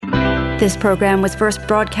This program was first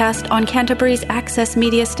broadcast on Canterbury's access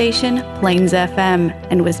media station, Plains FM,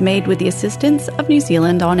 and was made with the assistance of New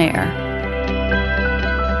Zealand On Air.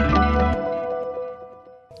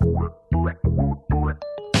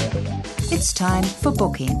 It's time for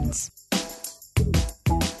Bookends.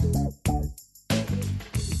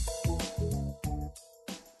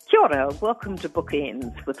 Kia ora, welcome to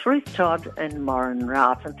Bookends with Ruth, Todd and Morrin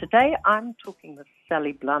Rout. And today I'm talking with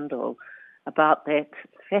Sally Blundell about that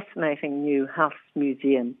fascinating new house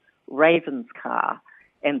museum, Ravenscar,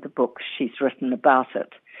 and the book she's written about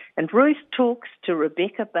it. And Ruth talks to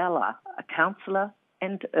Rebekah Ballagh, a counsellor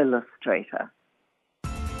and illustrator.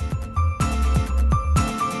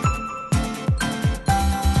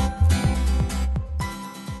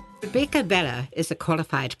 Rebekah Ballagh is a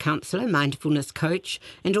qualified counsellor, mindfulness coach,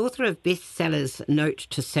 and author of bestsellers Note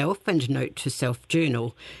to Self and Note to Self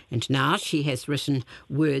Journal, and now she has written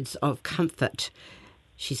Words of Comfort.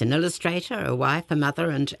 She's an illustrator, a wife, a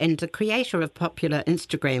mother, and the creator of popular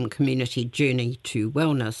Instagram community Journey to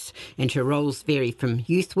Wellness, and her roles vary from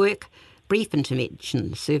youth work, brief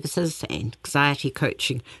intervention services, and anxiety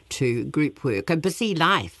coaching to group work. A busy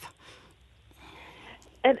life.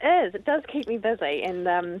 It is. It does keep me busy, and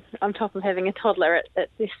on top of having a toddler,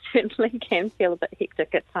 it certainly can feel a bit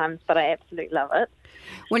hectic at times, but I absolutely love it.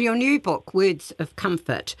 Well, your new book, Words of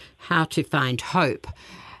Comfort, How to Find Hope,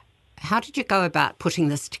 how did you go about putting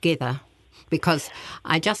this together? Because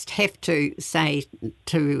I just have to say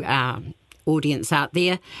to our audience out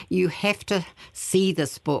there, you have to see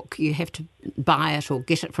this book. You have to buy it or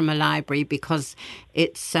get it from a library because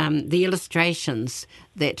it's the illustrations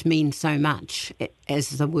that mean so much as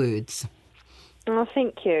the words. Oh,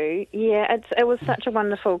 thank you. Yeah, it was such a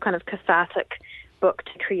wonderful kind of cathartic book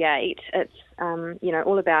to create. It's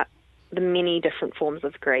all about the many different forms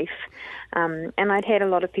of grief, and I'd had a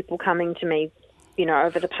lot of people coming to me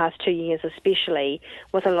over the past 2 years especially,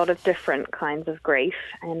 with a lot of different kinds of grief.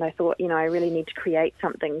 And I thought, I really need to create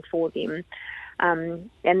something for them. And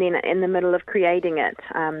then in the middle of creating it,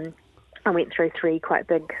 I went through 3 quite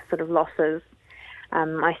big sort of losses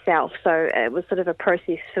myself. So it was sort of a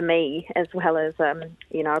process for me as well as, a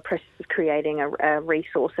process of creating a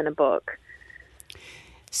resource in a book.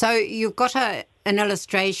 So you've got an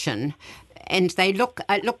illustration, and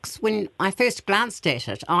it looks, when I first glanced at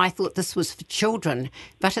it, I thought this was for children,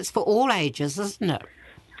 but it's for all ages, isn't it?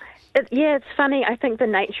 It's funny. I think the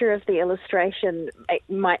nature of the illustration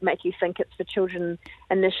might make you think it's for children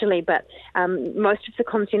initially, but most of the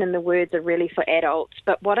content in the words are really for adults.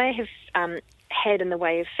 But what I have had in the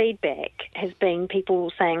way of feedback has been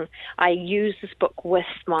people saying, I use this book with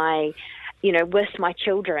my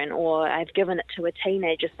children, or I've given it to a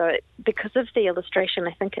teenager. So because of the illustration,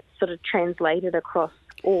 I think it's sort of translated across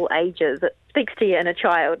all ages. It speaks to you in a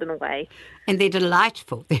child in a way. And they're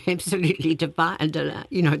delightful. They're absolutely divine.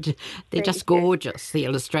 They're just gorgeous, the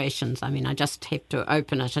illustrations. I mean, I just have to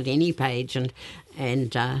open it at any page and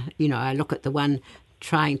I look at the one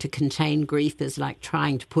trying to contain grief is like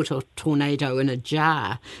trying to put a tornado in a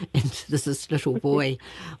jar. And there's this little boy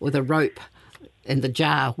with a rope in the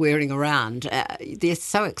jar whirring around. They're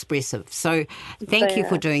so expressive. So thank you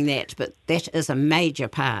for doing that. But that is a major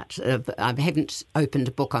part of, I haven't opened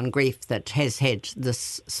a book on grief that has had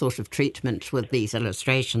this sort of treatment with these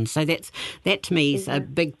illustrations. So that to me is a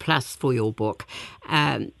big plus for your book.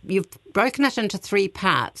 You've broken it into 3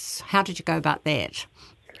 parts. How did you go about that?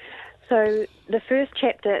 So the first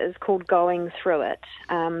chapter is called Going Through It,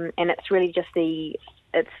 and it's really just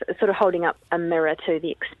it's sort of holding up a mirror to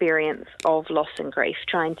the experience of loss and grief,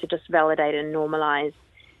 trying to just validate and normalise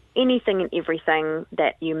anything and everything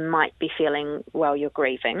that you might be feeling while you're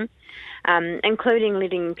grieving, including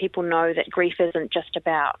letting people know that grief isn't just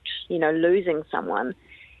about, losing someone,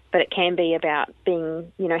 but it can be about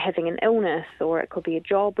being, having an illness, or it could be a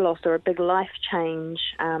job loss or a big life change.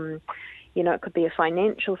 It could be a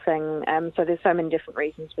financial thing. So there's so many different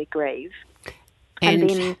reasons we grieve. And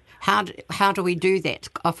then, how do we do that?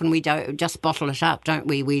 Often we don't just bottle it up, don't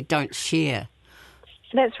we? We don't share.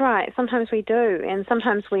 That's right. Sometimes we do, and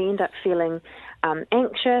sometimes we end up feeling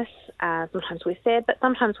anxious. Sometimes we're sad, but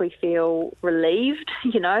sometimes we feel relieved.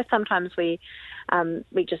 Sometimes we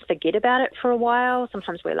just forget about it for a while.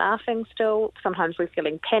 Sometimes we're laughing still. Sometimes we're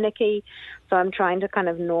feeling panicky. So I'm trying to kind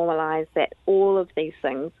of normalise that all of these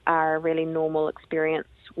things are a really normal experience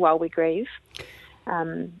while we grieve.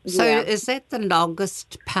 So is that the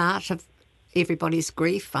longest part of everybody's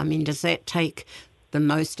grief? I mean, does that take the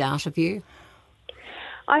most out of you?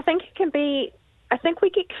 I think it can be I think we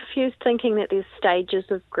get confused thinking that there's stages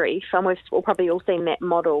of grief, and we've probably all seen that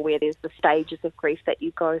model where there's the stages of grief that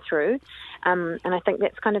you go through, and I think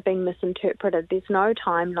that's kind of been misinterpreted. There's no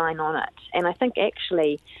timeline on it, and I think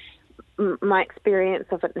actually my experience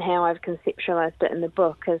of it and how I've conceptualized it in the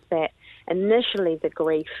book is that initially the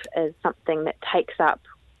grief is something that takes up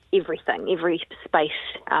everything, every space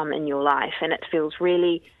in your life, and it feels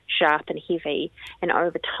really sharp and heavy, and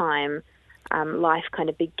over time life kind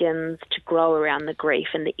of begins to grow around the grief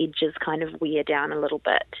and the edges kind of wear down a little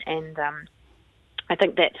bit. And I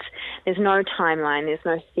think there's no timeline, there's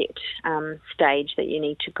no set stage that you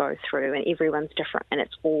need to go through, and everyone's different and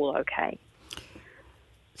it's all okay.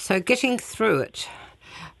 So getting through it,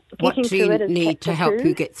 what do you need to help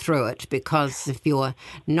you get through it? Because if you're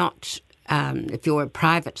not, if you're a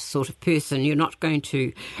private sort of person, you're not going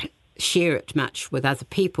to share it much with other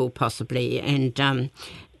people possibly, and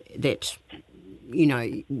that, you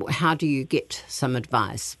know, how do you get some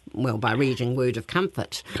advice? Well, by reading Word of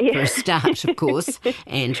Comfort for a start, of course,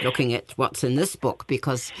 and looking at what's in this book,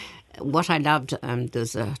 because what I loved,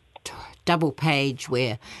 there's a double page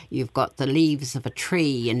where you've got the leaves of a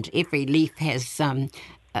tree, and every leaf has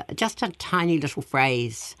just a tiny little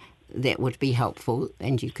phrase that would be helpful,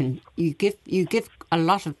 and you give a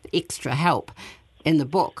lot of extra help in the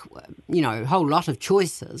book, you know, a whole lot of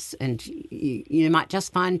choices, and you might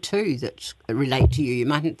just find two that relate to you. You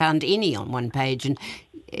mightn't find any on one page, and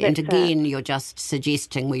again, you're just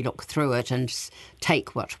suggesting we look through it and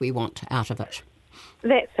take what we want out of it.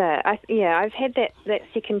 That's it. I've had that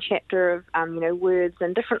second chapter of words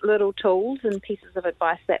and different little tools and pieces of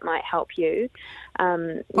advice that might help you.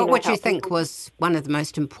 What would you think was one of the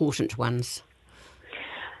most important ones?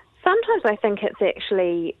 Sometimes I think it's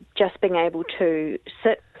actually just being able to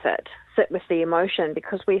sit with the emotion,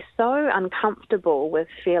 because we're so uncomfortable with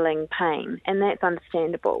feeling pain, and that's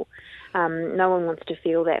understandable. No one wants to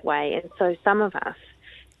feel that way, and so some of us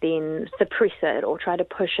then suppress it or try to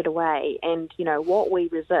push it away, and what we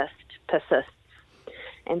resist persists.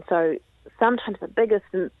 And so sometimes the biggest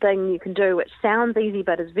thing you can do, which sounds easy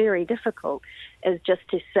but is very difficult, is just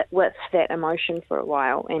to sit with that emotion for a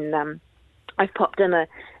while. And I've popped in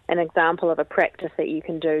an example of a practice that you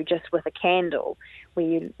can do just with a candle, where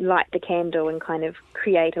you light the candle and kind of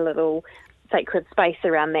create a little sacred space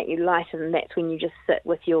around that. You light it, and that's when you just sit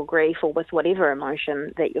with your grief or with whatever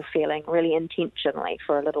emotion that you're feeling really intentionally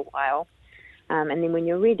for a little while. And then when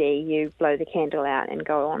you're ready, you blow the candle out and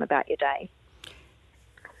go on about your day.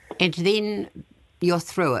 And then you're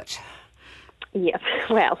through it. Yeah,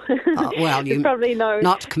 well, you probably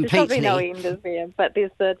not completely. There's probably no end of there, but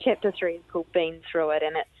there's chapter 3 is called Being Through It,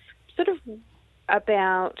 and it's sort of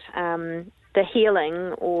about the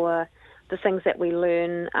healing or the things that we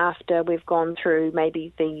learn after we've gone through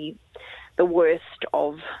maybe the worst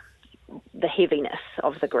of the heaviness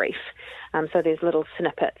of the grief. So there's little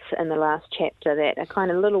snippets in the last chapter that are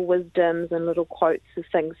kind of little wisdoms and little quotes of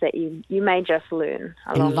things that you may just learn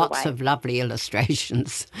along the way. And lots of lovely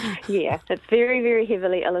illustrations. Yeah, it's very, very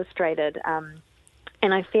heavily illustrated.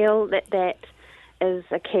 And I feel that is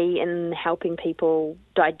a key in helping people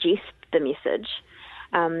digest the message.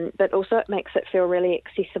 But also it makes it feel really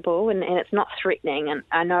accessible, and it's not threatening. And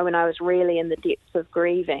I know when I was really in the depths of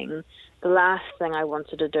grieving, the last thing I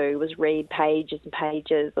wanted to do was read pages and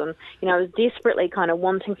pages. And, I was desperately kind of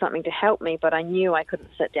wanting something to help me, but I knew I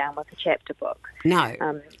couldn't sit down with a chapter book. No,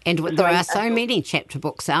 and there are so many chapter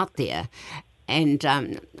books out there, and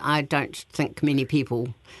I don't think many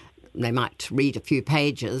people, they might read a few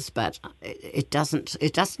pages, but it doesn't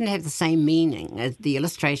have the same meaning. The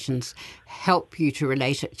illustrations help you to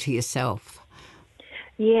relate it to yourself.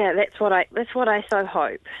 Yeah, that's what I so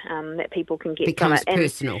hope that people can get becomes from it.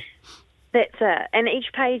 Personal. That's it. And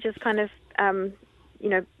each page is kind of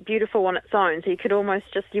beautiful on its own. So you could almost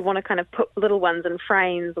you want to kind of put little ones in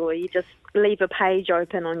frames, or you just leave a page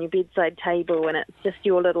open on your bedside table, and it's just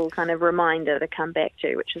your little kind of reminder to come back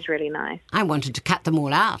to, which is really nice. I wanted to cut them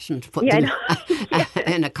all out and put them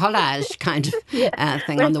in a collage kind of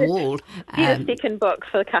thing on the wall. A second book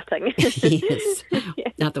for cutting. Yes,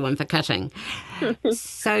 another one for cutting.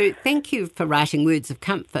 So thank you for writing Words of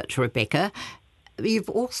Comfort, Rebekah. You've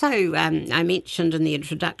also, I mentioned in the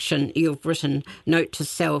introduction, you've written Note to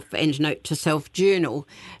Self and Note to Self Journal.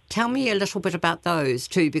 Tell me a little bit about those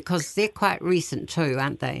too, because they're quite recent too,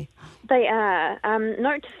 aren't they? They are.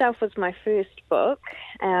 Note to Self was my first book,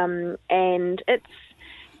 and it's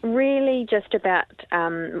really just about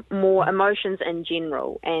more emotions in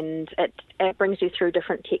general, and it brings you through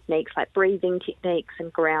different techniques like breathing techniques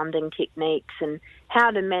and grounding techniques and how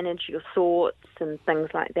to manage your thoughts and things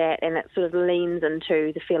like that, and it sort of leans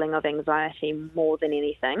into the feeling of anxiety more than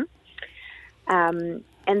anything. And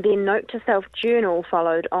then Note to Self Journal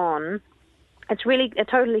followed on. It's really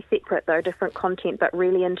totally separate, though, different content, but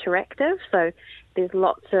really interactive. So there's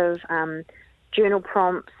lots of journal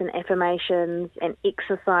prompts and affirmations and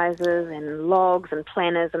exercises and logs and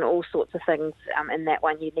planners and all sorts of things. In that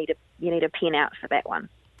one, you need a pen out for that one.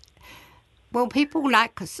 Well,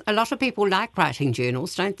 a lot of people like writing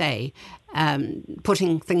journals, don't they?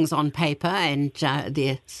 Putting things on paper and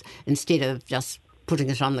instead of just putting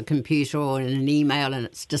it on the computer or in an email and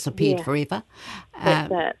it's disappeared forever.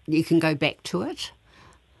 You can go back to it.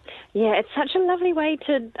 Yeah, it's such a lovely way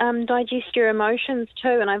to digest your emotions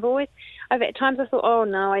too. And I've at times I thought, oh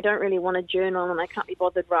no, I don't really want to journal and I can't be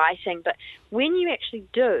bothered writing. But when you actually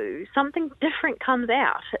do, something different comes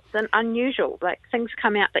out. It's unusual, like things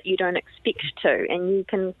come out that you don't expect to, and you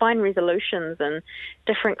can find resolutions and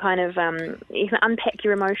different kind of, you can unpack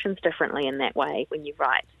your emotions differently in that way when you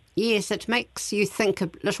write. Yes, it makes you think a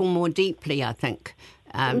little more deeply, I think.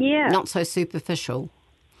 Not so superficial.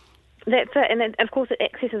 That's it. And of course it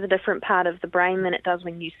accesses a different part of the brain than it does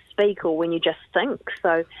when you speak or when you just think.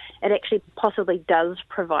 So it actually possibly does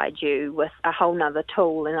provide you with a whole nother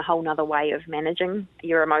tool and a whole nother way of managing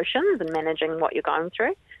your emotions and managing what you're going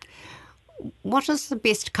through. What is the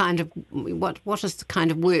best kind of what is the kind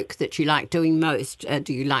of work that you like doing most?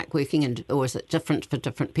 Do you like working or is it different for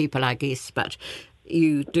different people, I guess? But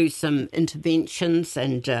you do some interventions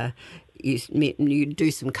and you do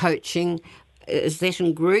some coaching. Is that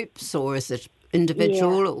in groups or is it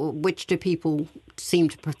individual? Yeah. Or which do people seem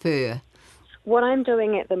to prefer? What I'm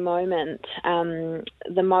doing at the moment,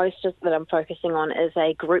 the most that I'm focusing on is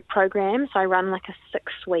a group program. So I run like a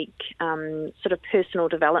 6-week sort of personal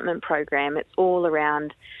development program. It's all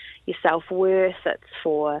around your self-worth. It's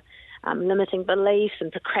for limiting beliefs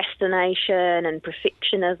and procrastination and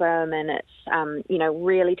perfectionism, and it's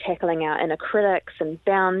really tackling our inner critics and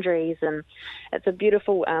boundaries, and it's a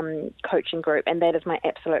beautiful coaching group, and that is my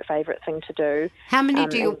absolute favourite thing to do. How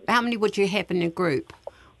many would you have in a group?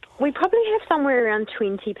 We probably have somewhere around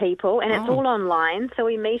 20 people, and it's all online, so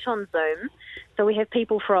we meet on Zoom. So we have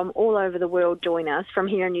people from all over the world join us, from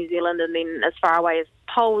here in New Zealand and then as far away as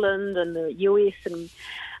Poland and the US,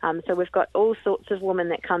 and so we've got all sorts of women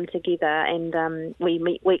that come together, and we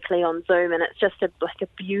meet weekly on Zoom, and it's just a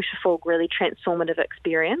beautiful, really transformative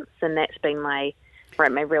experience, and that's been my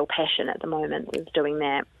real passion at the moment, is doing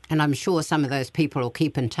that. And I'm sure some of those people will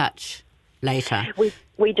keep in touch later.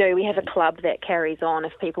 We do. We have a club that carries on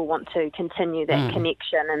if people want to continue that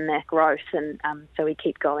connection and that growth, and so we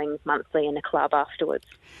keep going monthly in a club afterwards.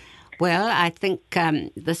 Well, I think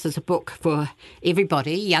this is a book for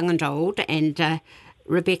everybody, young and old, and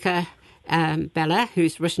Rebekah Ballagh,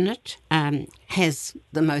 who's written it, has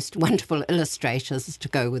the most wonderful illustrations to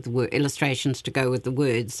go with the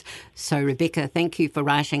words. So, Rebekah, thank you for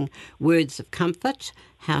writing Words of Comfort,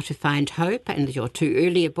 How to Find Hope, and your 2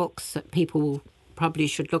 earlier books that people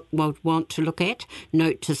probably want to look at,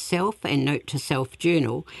 Note to Self and Note to Self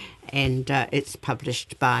Journal, and it's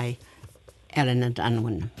published by Allen and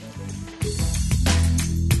Unwin.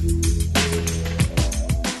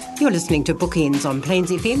 You're listening to Bookends on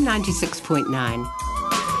Plains FM 96.9.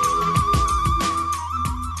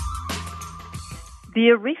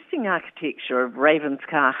 The arresting architecture of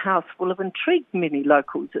Ravenscar House will have intrigued many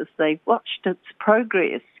locals as they've watched its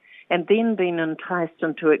progress and then been enticed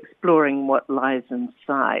into exploring what lies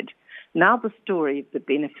inside. Now the story of the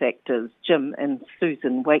benefactors, Jim and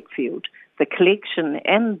Susan Wakefield, the collection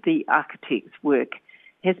and the architect's work,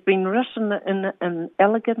 has been written in an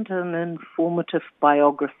elegant and informative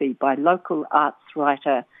biography by local arts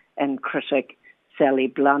writer and critic Sally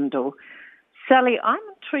Blundell. Sally, I'm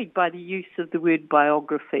intrigued by the use of the word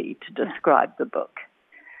biography to describe the book.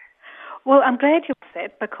 Well, I'm glad you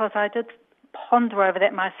said that, because I did ponder over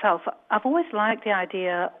that myself. I've always liked the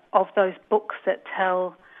idea of those books that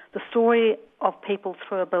tell the story of people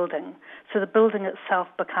through a building. So the building itself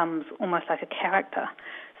becomes almost like a character.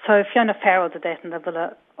 So Fiona Farrell did that in the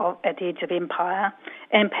villa at the edge of Empire.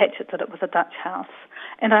 Anne Patchett did it with a Dutch house.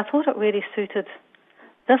 And I thought it really suited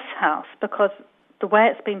this house because the way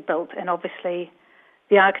it's been built, and obviously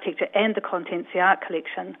the architecture and the contents, the art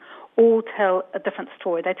collection, all tell a different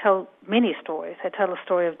story. They tell many stories. They tell the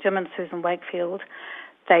story of Jim and Susan Wakefield.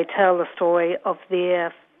 They tell the story of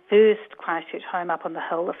their first Christchurch home up on the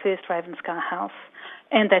hill, the first Ravenscar House,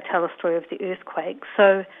 and they tell the story of the earthquake.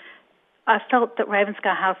 So I felt that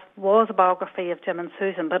Ravenscar House was a biography of Jim and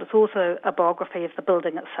Susan, but it's also a biography of the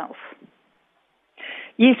building itself.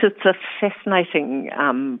 Yes, it's a fascinating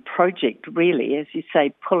project, really, as you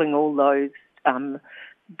say, pulling all those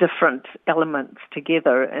different elements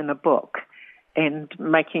together in a book and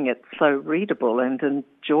making it so readable and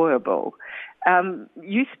enjoyable.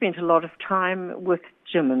 You spent a lot of time with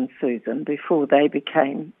Jim and Susan before they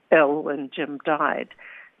became ill and Jim died,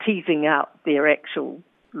 teasing out their actual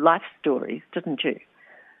life stories, didn't you?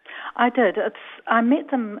 I did. I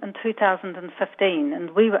met them in 2015,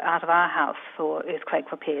 and we were out of our house for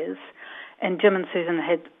earthquake repairs, and Jim and Susan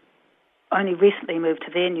had only recently moved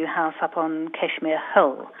to their new house up on Cashmere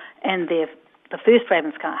Hill, and the first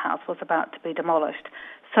Ravenscar House was about to be demolished.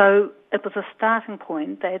 So it was a starting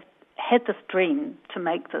point. They had this dream to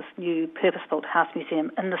make this new purpose-built house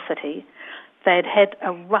museum in the city. They'd had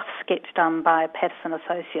a rough sketch done by Patterson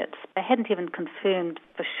Associates. They hadn't even confirmed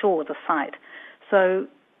for sure the site. So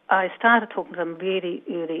I started talking to them really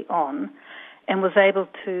early on and was able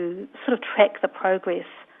to sort of track the progress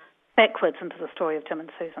backwards into the story of Jim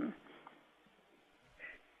and Susan.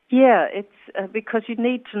 Yeah, it's because you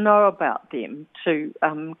need to know about them to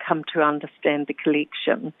come to understand the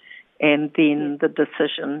collection and then the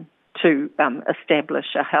decision to establish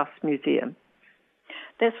a house museum.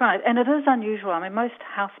 That's right, and it is unusual. I mean, most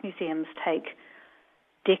house museums take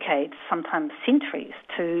decades, sometimes centuries,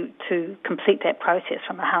 to complete that process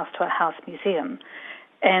from a house to a house museum.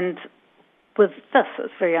 And with this,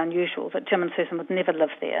 it's very unusual that Jim and Susan would never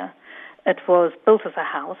live there. It was built as a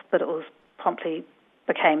house, but it was promptly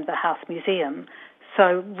became the house museum.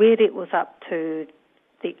 So really it was up to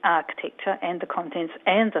the architecture and the contents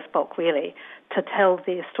and this book, really, to tell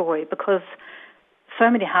their story, because so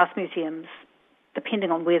many house museums,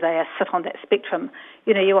 depending on where they sit on that spectrum,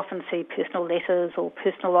 you know, you often see personal letters or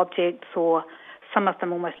personal objects, or some of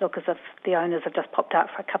them almost look as if the owners have just popped out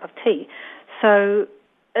for a cup of tea. So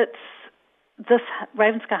this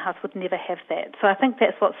Ravenscar House would never have that. So I think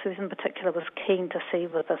that's what Susan in particular was keen to see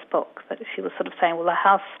with this book, that she was sort of saying, well, the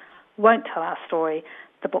house won't tell our story,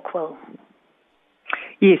 the book will.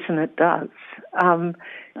 Yes, and it does.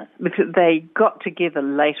 Because they got together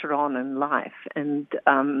later on in life, and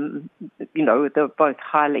you know, they were both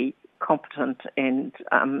highly competent, and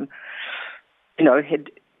you know,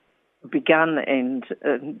 had begun and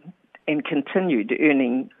continued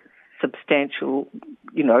earning substantial,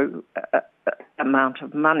 you know, amount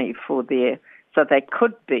of money for so they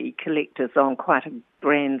could be collectors on quite a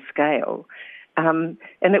grand scale. And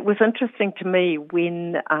it was interesting to me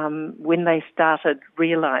when they started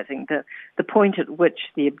realising the point at which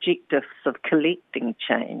the objectives of collecting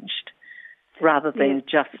changed, rather than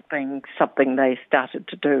just being something they started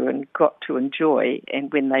to do and got to enjoy,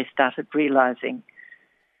 and when they started realising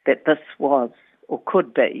that this was or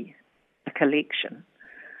could be a collection.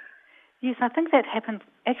 Yes, I think that happened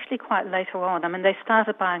actually quite later on. I mean, they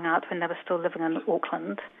started buying art when they were still living in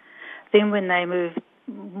Auckland. Then when they moved,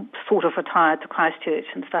 sort of retired to Christchurch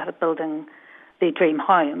and started building their dream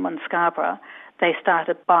home in Scarborough, they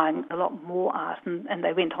started buying a lot more art, and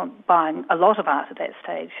they went on buying a lot of art at that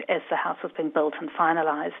stage as the house was being built and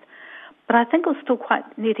finalised. But I think it was still quite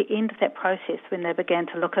near the end of that process when they began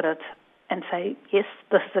to look at it and say, yes,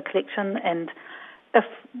 this is a collection, and if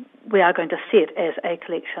we are going to see it as a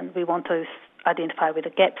collection, we want to identify where the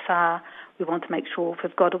gaps are. We want to make sure if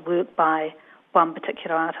we've got a work by one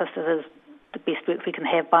particular artist, it is the best work we can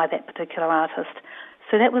have by that particular artist.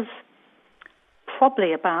 So that was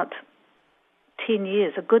probably about 10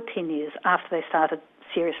 years, a good 10 years after they started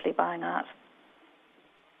seriously buying art.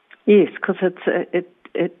 Yes, because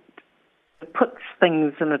it puts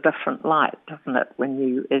things in a different light, doesn't it, when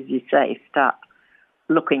you, as you say, start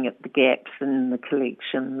looking at the gaps in the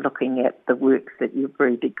collection, looking at the works that you've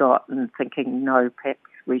already got and thinking, no, perhaps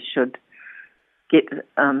we should get,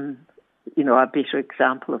 you know, a better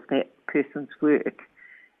example of that person's work.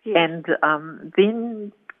 Yes. And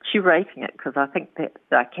then curating it, because I think that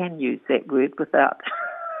I can use that word without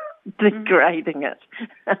degrading it.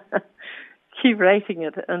 Curating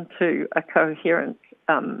it into a coherent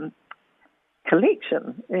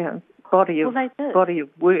collection, body of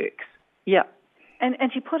works. Yeah. And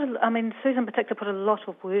she put, Susan in particular put a lot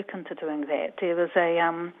of work into doing that. There was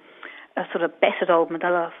a sort of battered old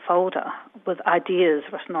manila folder with ideas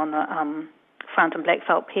written on the front in black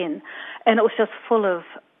felt pen, and it was just full of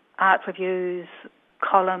art reviews,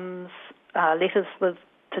 columns, letters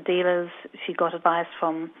to dealers. She got advice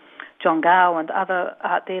from John Gow and other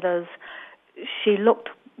art dealers. She looked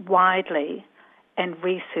widely and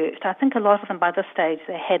researched. I think a lot of them by this stage,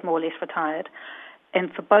 they had more or less retired. And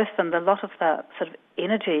for both of them, a lot of the sort of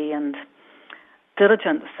energy and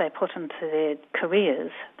diligence they put into their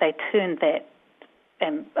careers, they turned that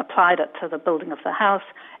and applied it to the building of the house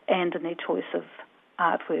and in their choice of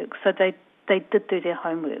artwork. So they did do their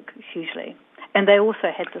homework hugely. And they also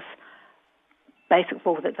had this basic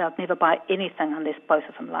rule that they'd never buy anything unless both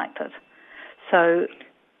of them liked it. So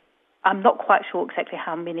I'm not quite sure exactly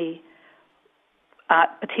how many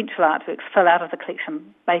potential artworks fell out of the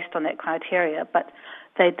collection based on that criteria, but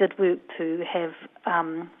they did work to have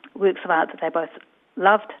works of art that they both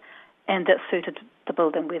loved and that suited the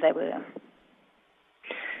building where they were.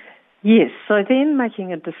 Yes, so then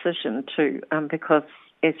making a decision too, because,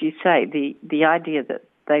 as you say, the idea that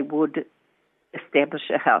they would establish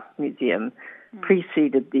a house museum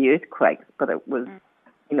preceded the earthquakes, but it was,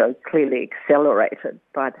 clearly accelerated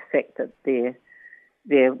by the fact that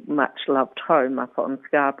their much-loved home up on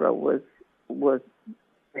Scarborough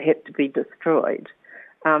had to be destroyed.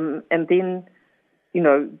 And then,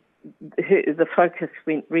 the focus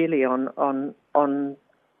went really on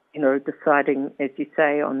deciding, as you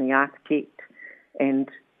say, on the architect and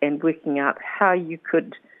working out how you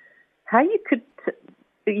could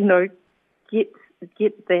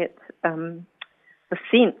get that the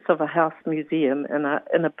sense of a house museum in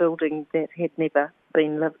a building that had never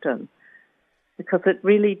been lived in, because it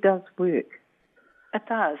really does work. It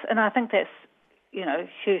does, and I think that's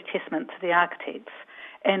huge testament to the architects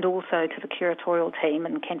and also to the curatorial team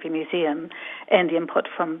in Canterbury Museum and the input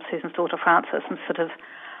from Susan's daughter Frances, and sort of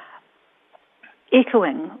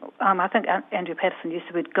echoing, I think Andrew Patterson used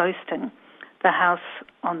the word ghosting, the house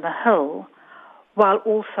on the hill, while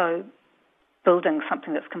also building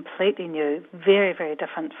something that's completely new, very, very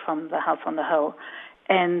different from the house on the hill,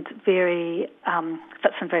 and very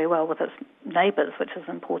fits in very well with its neighbours, which is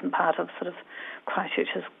an important part of sort of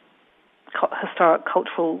Christchurch's historic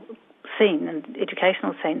cultural scene and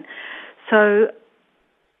educational scene. So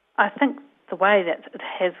I think the way that it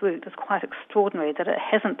has worked is quite extraordinary, that it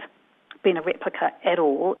hasn't been a replica at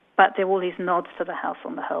all, but there are all these nods to the house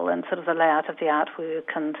on the hill and sort of the layout of the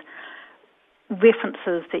artwork and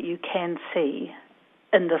references that you can see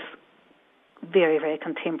in this very, very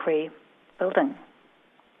contemporary building.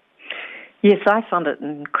 Yes, I found it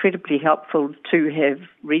incredibly helpful to have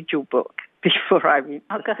read your book before I went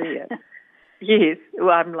to see it. Yes,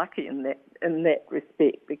 well, I'm lucky in that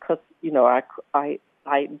respect, because I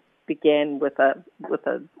began with a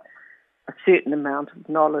certain amount of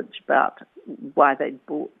knowledge about why they'd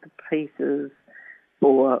bought the pieces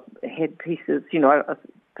or had pieces. I was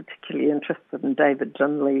particularly interested in David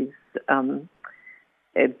Dinley's,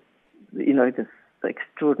 this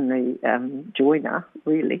extraordinary joiner,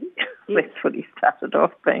 really. Yes. That's what he started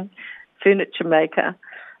off being, furniture maker,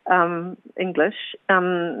 English,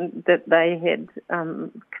 that they had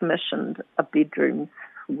commissioned a bedroom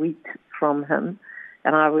suite from him,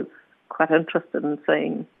 and I was quite interested in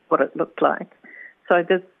seeing what it looked like. So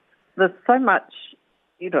there's so much,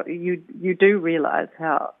 you do realise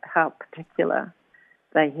how particular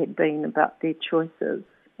they had been about their choices,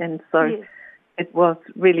 and so yes. It was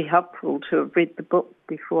really helpful to have read the book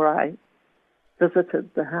before I visited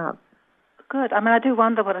the house. Good. I mean, I do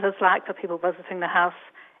wonder what it is like for people visiting the house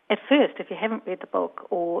at first, if you haven't read the book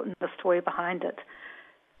or the story behind it.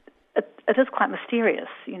 It is quite mysterious.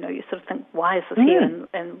 You sort of think, why is this here,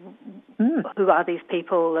 and who are these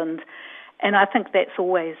people? And I think that's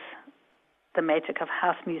always the magic of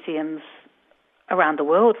house museums around the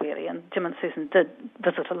world, really. And Jim and Susan did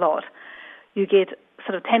visit a lot. You get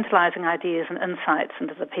sort of tantalising ideas and insights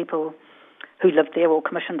into the people who lived there or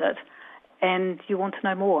commissioned it, and you want to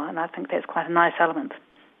know more, and I think that's quite a nice element.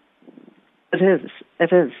 It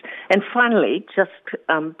is. And finally, just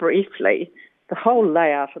briefly, the whole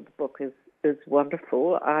layout of the book is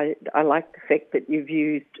wonderful. I like the fact that you've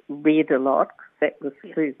used red a lot, because that was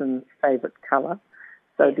Susan's favourite colour.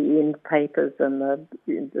 So the end papers and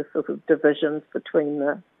the sort of divisions between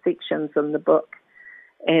the sections in the book.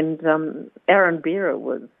 And Aaron Bearer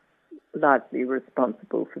was largely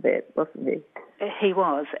responsible for that, wasn't he? He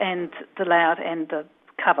was, and the layout and the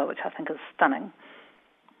cover, which I think is stunning.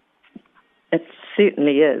 It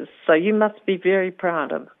certainly is. So you must be very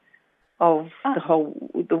proud of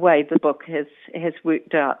the way the book has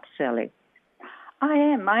worked out, Sally. I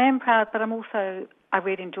am proud, but I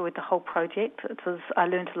really enjoyed the whole project. I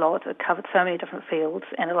learned a lot. It covered so many different fields,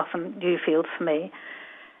 and it often new fields for me.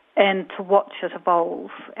 And to watch it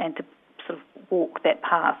evolve and to sort of walk that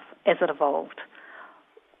path as it evolved,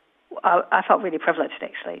 I felt really privileged,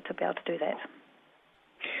 actually, to be able to do that.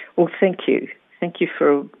 Well, thank you. Thank you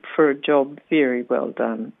for a job very well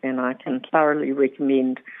done, and I can thoroughly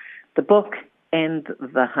recommend the book and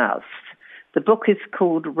the house. The book is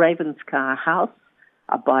called Ravenscar House,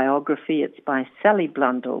 a biography. It's by Sally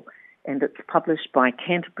Blundell, and it's published by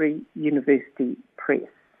Canterbury University Press.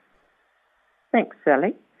 Thanks,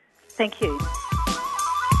 Sally. Thank you.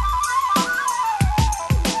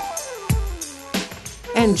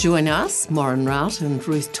 And join us, Morrin Rout and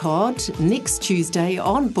Ruth Todd, next Tuesday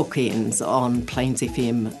on Bookends on Plains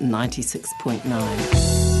FM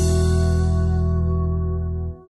 96.9.